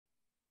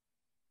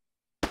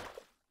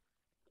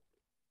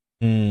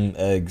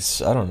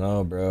Eggs. I don't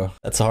know, bro.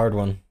 That's a hard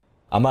one.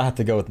 I might have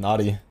to go with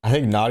Naughty. I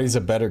think Naughty's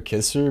a better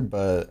kisser,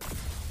 but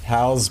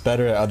Hal's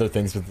better at other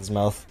things with his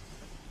mouth.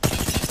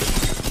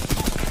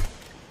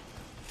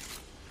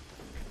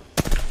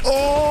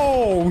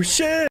 Oh,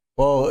 shit!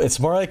 Well, it's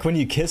more like when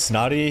you kiss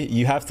Naughty,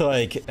 you have to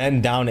like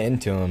bend down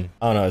into him.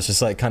 I don't know, it's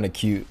just like kind of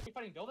cute.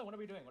 What are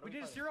we doing? We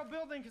did zero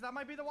building because that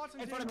might be the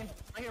Watson. In front of me.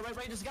 Right here,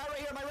 right. This guy right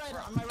here on my right.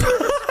 On my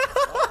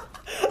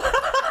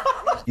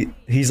right.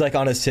 He's like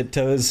on his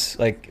tiptoes,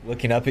 like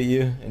looking up at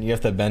you, and you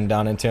have to bend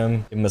down into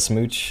him, give him a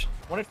smooch.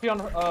 Wanted to be on,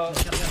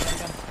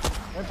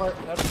 rampart.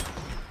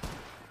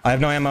 I have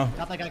no ammo.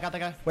 Got that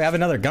guy. Wait, I have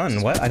another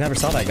gun. What? I never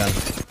saw that gun.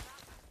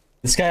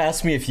 This guy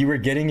asked me if you were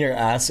getting your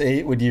ass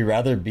ate, would you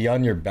rather be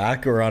on your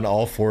back or on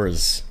all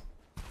fours?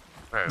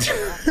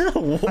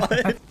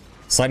 What?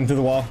 Sliding through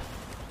the wall.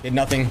 Did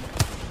nothing.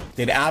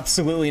 Did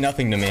absolutely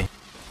nothing to me.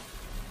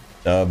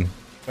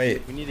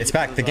 Wait, it's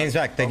back. The game's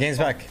back. The game's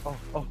back.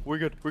 Oh, we're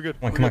good.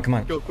 Come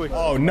on. Go quick.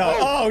 Oh, no.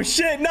 Oh,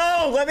 shit,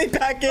 no. Let me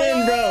back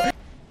in, bro.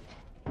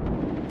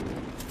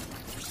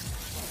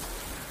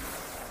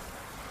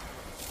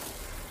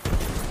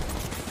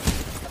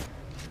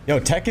 Yo,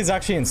 Tech is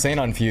actually insane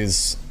on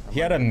Fuse. He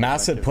had a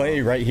massive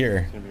play right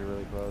here. It's gonna be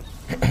really close.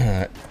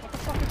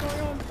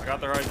 I got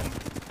the Horizon.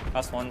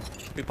 Last one.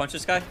 We punch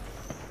this guy?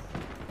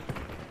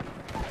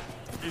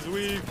 He's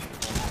weak.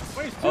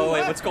 Oh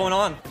wait, what's going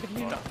on?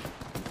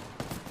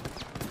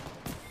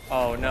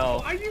 Oh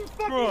no. Are you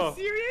fucking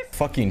serious?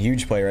 Fucking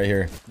huge play right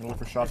here. Look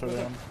for shots over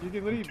there. You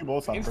can literally Two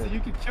bolts on first. you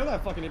can kill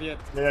that fucking idiot.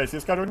 Yeah, you see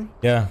this guy, Jordan?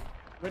 Yeah.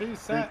 Ready,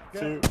 set,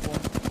 Two, go. one.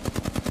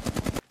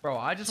 Bro,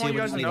 I just want you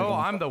guys to know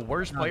I'm the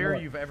worst player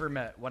you've ever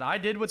met. What I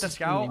did with the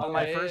scout on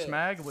my first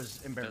mag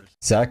was embarrassing.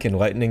 Zach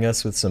enlightening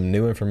us with some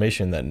new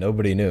information that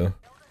nobody knew.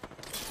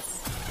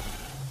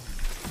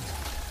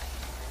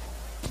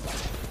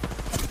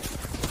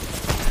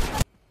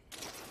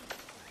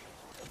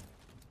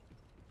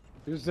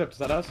 Who's zipped? Is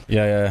that us?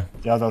 Yeah.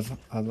 Yeah, that's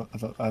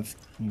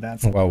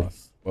Whoa.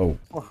 us. Whoa.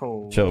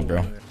 Oh. Chill,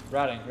 bro.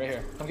 Routing, right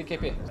here. Come get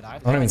KP. I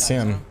don't even see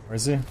him. Where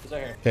is he? He's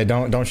right here. Okay,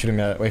 don't shoot him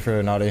yet. Wait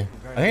for Naughty.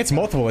 I think it's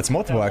multiple. It's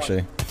multiple,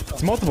 actually.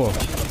 It's multiple.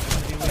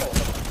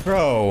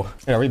 Bro.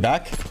 Hey, are we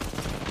back?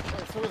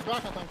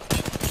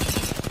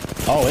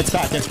 Oh, it's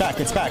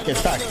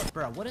back.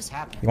 Bro, what is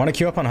happening? You want to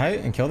queue up on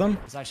height and kill them?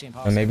 It's actually Or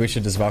impossible. maybe we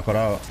should just Valk it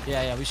out.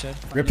 Yeah, we should.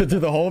 Rip it through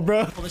the hole, bro.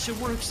 Well, this shit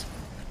works.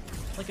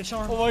 Like a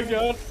charm. Oh my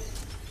god.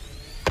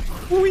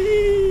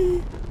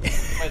 Whee!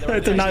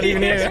 Wait, They're not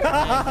even here.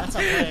 That's a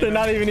play, They're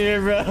not even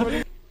here, bro.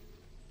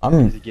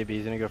 He's a Gibby,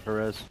 he's gonna go for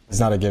res. It's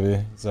not a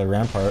Gibby. It's a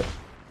Rampart.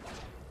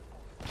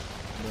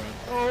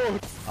 Oh.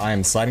 I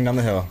am sliding down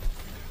the hill.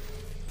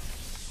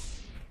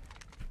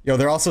 Yo,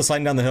 they're also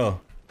sliding down the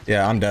hill.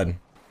 Yeah, I'm dead.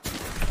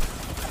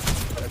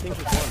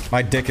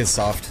 My dick is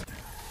soft.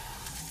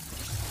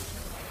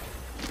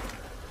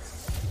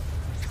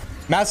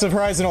 Massive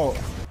Horizon ult.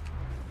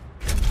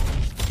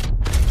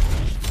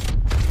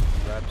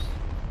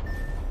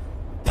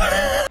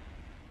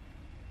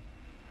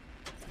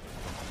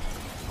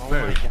 Oh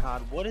my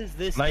god, what is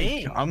this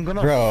game? I'm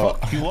gonna Bro,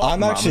 fuck you up,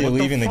 I'm actually man.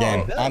 What leaving the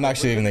game. fuck? I'm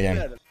actually leaving the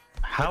game.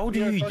 How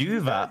do you do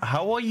that?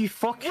 How are you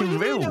fucking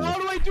real? How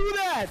do I do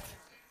that?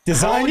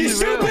 Design, you you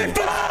stupid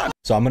fuck!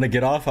 So I'm gonna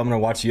get off. I'm gonna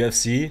watch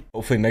UFC.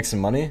 Hopefully make some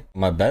money.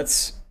 My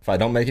bets. If I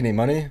don't make any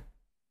money,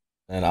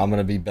 then I'm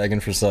gonna be begging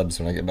for subs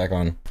when I get back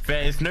on.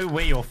 There is no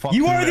way you're fucking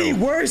You are the real.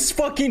 worst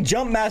fucking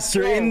jump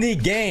master in the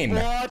game.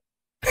 What?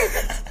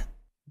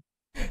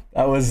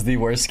 That was the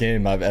worst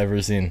game I've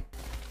ever seen.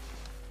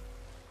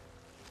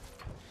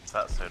 Is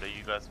that soda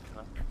you guys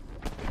are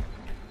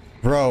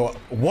Bro,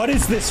 what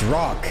is this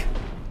rock?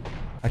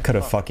 I could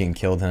have fucking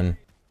killed him.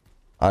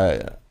 I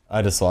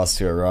just lost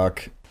to a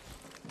rock.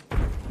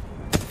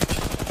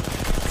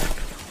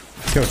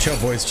 Yo, chill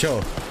boys,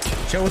 chill.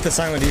 Chill with the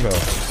silent evo.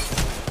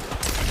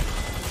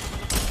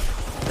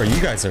 Bro, you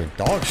guys are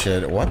dog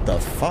shit. What the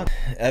fuck?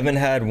 Evan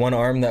had one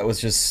arm that was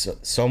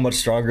just so much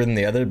stronger than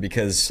the other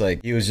because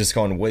like he was just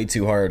going way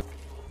too hard.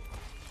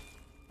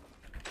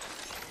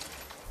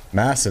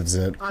 Massive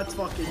zip. That's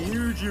fucking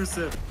huge,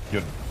 Yusuf.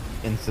 You're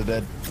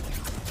insta-dead.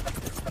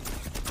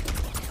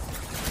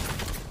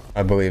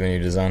 I believe in you,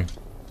 Design.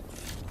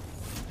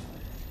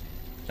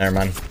 Never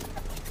mind.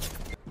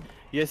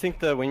 You guys think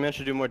the wingman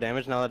should do more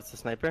damage now that it's a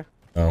sniper?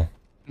 Oh.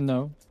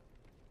 No.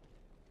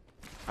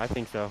 I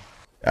think so.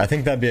 I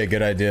think that'd be a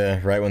good idea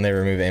right when they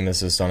remove aim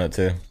assist on it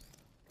too.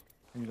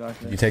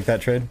 Exactly. You take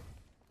that trade?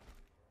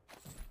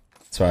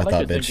 That's what I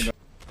thought, bitch.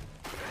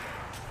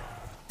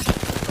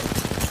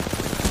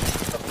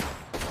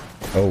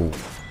 Oh.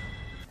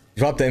 You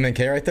dropped the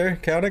MNK right there,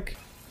 Chaotic?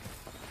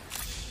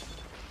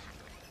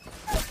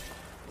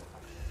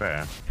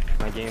 Fair.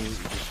 My game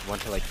just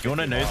went to like. You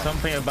wanna know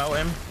something about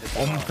him?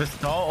 On the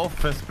start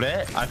of the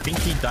split, I think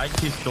he died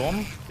to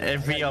Storm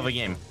every other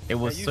game. It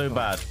was so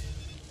bad.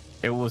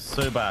 It was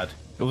so bad.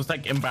 It was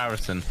like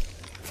embarrassing.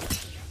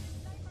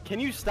 Can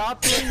you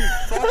stop doing you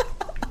fuck?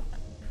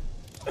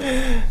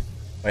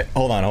 Wait,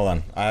 hold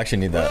on. I actually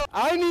need that.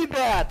 I need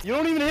that! You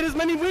don't even hit as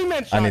many wingmen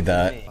shots I need as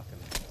that. me.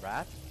 Fucking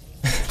rat.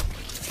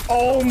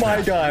 Oh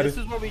my god. This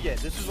is what we get.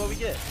 This is what we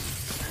get.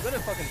 What a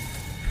fucking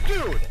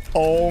dude.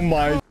 Oh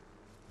my.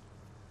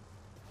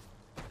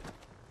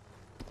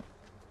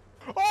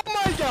 Oh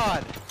my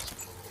god.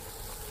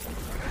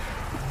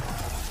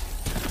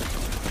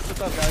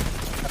 What's up, guys?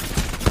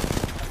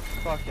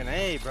 Fucking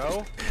A,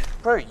 bro.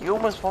 Bro, you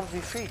almost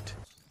 1v3'd.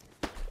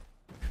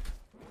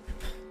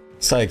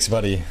 Sykes,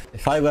 buddy.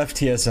 If I left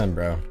TSM,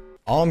 bro,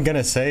 all I'm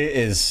gonna say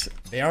is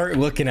they aren't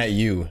looking at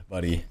you,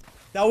 buddy.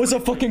 That was a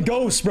fucking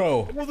ghost,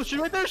 bro. Oh,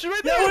 shoot right there, shoot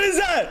right there. Yeah, what is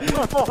that?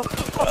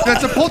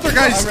 That's a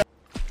poltergeist.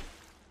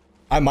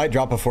 I might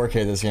drop a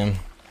 4K this game,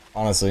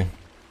 honestly.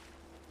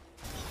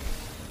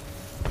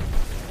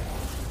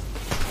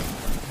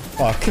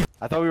 Fuck.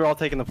 I thought we were all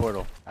taking the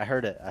portal. I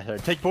heard it. I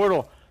heard take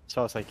portal. So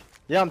I was like,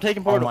 yeah, I'm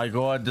taking portal. Oh my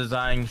god,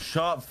 design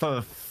shot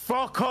for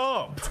fuck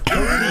up.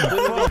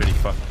 Pretty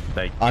fuck.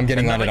 Like, I'm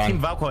getting landed another on.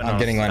 Team Valkyrie I'm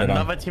getting landed on.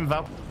 Another team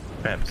Valkyrie.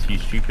 Peps, you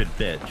stupid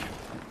bitch.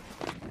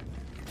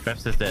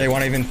 Peps is dead. They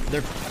won't even.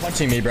 They're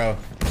punching me, bro.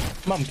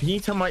 Mom, can you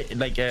tell my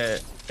like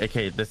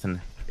okay,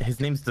 listen. His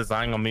name's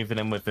Design. I'm moving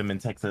in with him in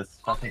Texas.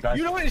 Fucking guys.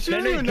 You know what? She No,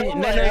 doesn't even know who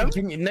I no, am.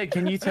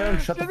 can you tell him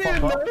shut the She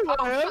fuck doesn't up? even know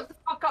who I am. Shut the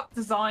fuck up,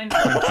 Design.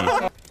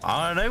 Thank you.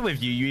 I don't know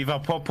with you. You either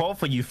pop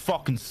off or you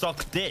fucking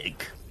suck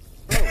dick.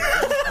 Bro, what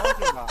are you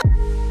talking about?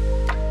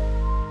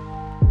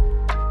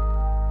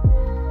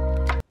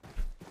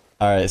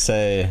 Alright,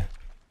 say.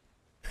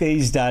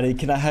 Please, Daddy,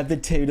 can I have the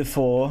 2 to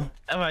 4?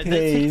 Alright, they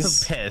take Please.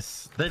 the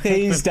piss. They take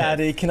Please, the piss.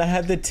 Daddy, can I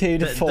have the 2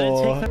 to They 4?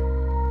 take the